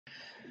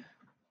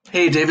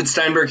Hey, David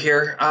Steinberg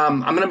here.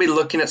 I'm going to be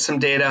looking at some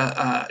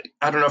data.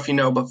 I don't know if you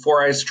know, but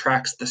Foureyes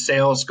tracks the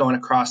sales going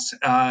across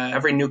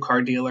every new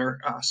car dealer,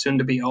 soon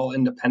to be all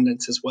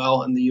independents as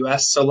well in the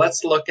US. So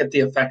let's look at the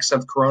effects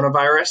of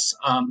coronavirus.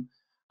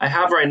 I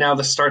have right now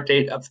the start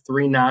date of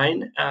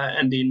 3/9,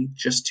 ending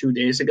just 2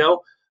 days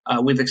ago.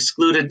 We've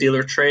excluded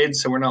dealer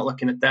trades, so we're not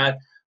looking at that.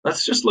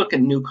 Let's just look at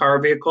new car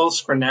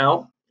vehicles for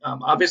now.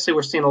 Obviously,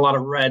 we're seeing a lot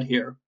of red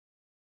here.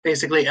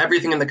 Basically,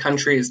 everything in the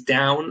country is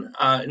down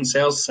in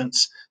sales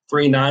since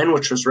 3/9,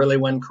 which was really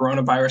when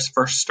coronavirus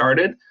first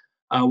started.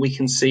 We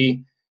can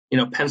see,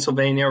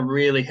 Pennsylvania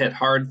really hit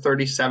hard,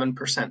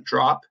 37%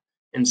 drop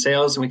in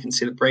sales, and we can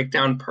see the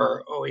breakdown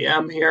per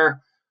OEM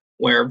here,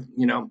 where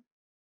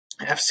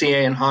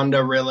FCA and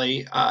Honda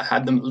really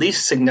had the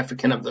least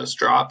significant of those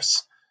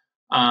drops.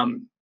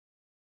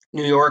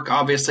 New York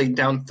obviously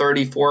down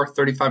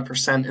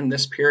 35% in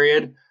this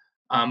period.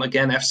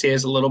 Again, FCA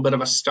is a little bit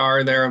of a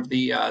star there of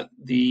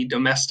the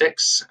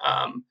domestics.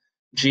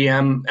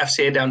 GM,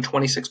 FCA down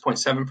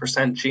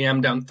 26.7%,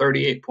 GM down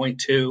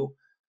 38.2%.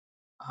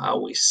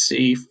 We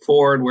see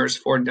Ford, where's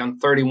Ford down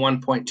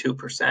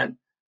 31.2%.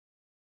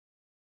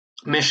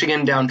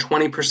 Michigan down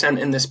 20%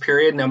 in this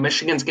period. Now,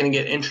 Michigan's going to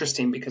get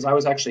interesting because I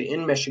was actually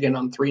in Michigan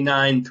on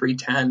 3/9,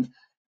 3/10,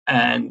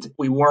 and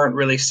we weren't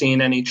really seeing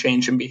any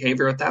change in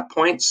behavior at that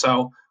point.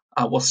 So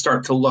we'll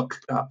start to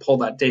pull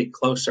that date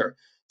closer.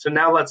 So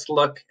now let's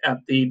look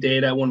at the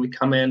data when we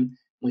come in.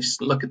 We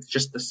look at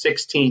just the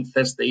 16th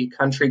as the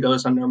country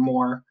goes under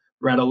more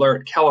red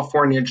alert.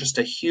 California, just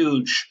a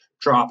huge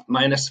drop,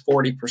 minus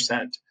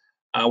 40%.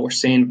 We're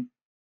seeing,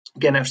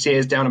 again, FCA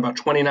is down about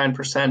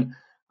 29%.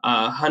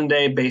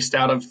 Hyundai, based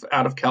out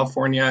of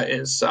California,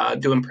 is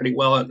doing pretty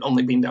well at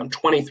only being down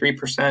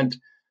 23%.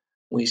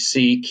 We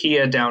see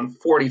Kia down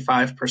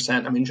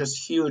 45%. I mean, just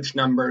huge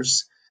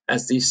numbers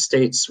as these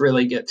states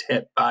really get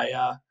hit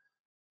by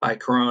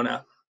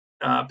Corona.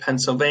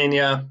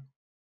 Pennsylvania,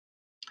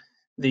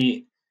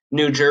 the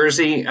New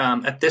Jersey,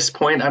 at this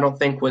point, I don't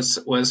think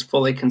was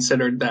fully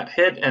considered that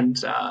hit, and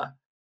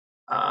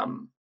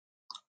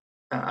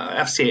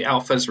FCA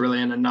Alpha is really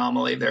an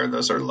anomaly there.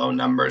 Those are low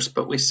numbers,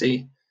 but we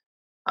see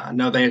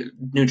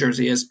New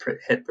Jersey is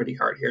hit pretty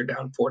hard here,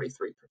 down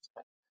 43%.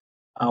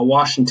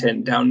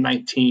 Washington down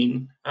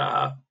 19%.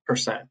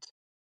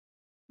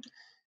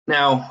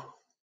 Now,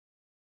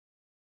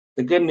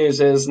 the good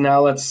news is now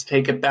let's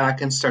take it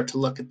back and start to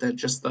look at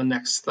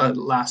the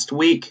last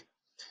week.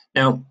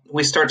 Now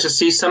we start to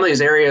see some of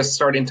these areas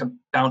starting to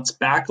bounce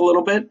back a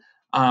little bit.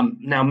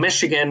 Now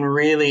Michigan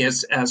really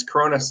as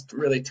Corona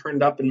really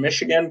turned up in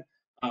Michigan.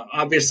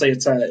 Obviously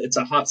it's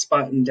a hot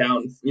spot and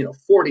down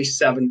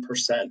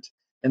 47%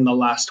 in the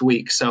last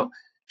week. So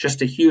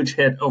just a huge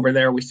hit over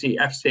there. We see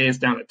FCA is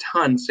down a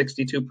ton,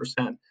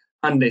 62%,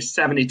 Hyundai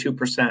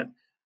 72%.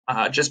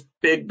 Just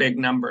big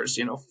numbers.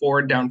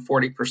 Ford down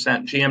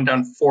 40%, GM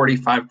down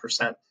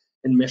 45%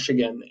 in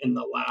Michigan in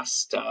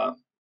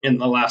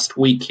the last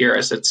week here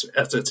as it's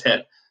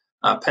hit.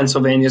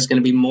 Pennsylvania is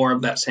going to be more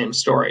of that same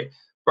story.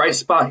 Bright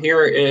spot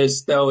here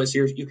is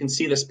you can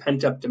see this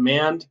pent up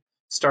demand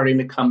starting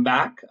to come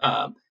back,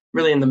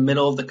 really in the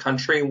middle of the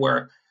country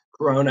where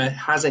Corona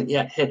hasn't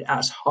yet hit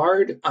as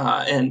hard,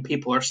 and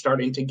people are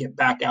starting to get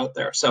back out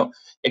there. So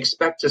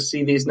expect to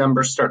see these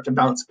numbers start to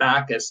bounce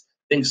back as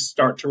things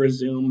start to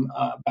resume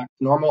back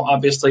to normal.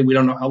 Obviously, we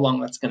don't know how long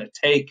that's going to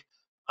take.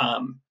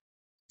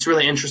 It's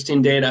really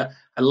interesting data.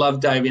 I love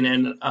diving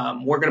in.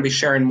 We're going to be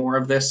sharing more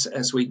of this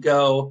as we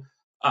go.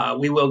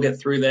 We will get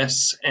through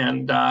this,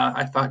 and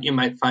I thought you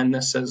might find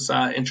this as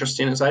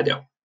interesting as I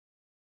do.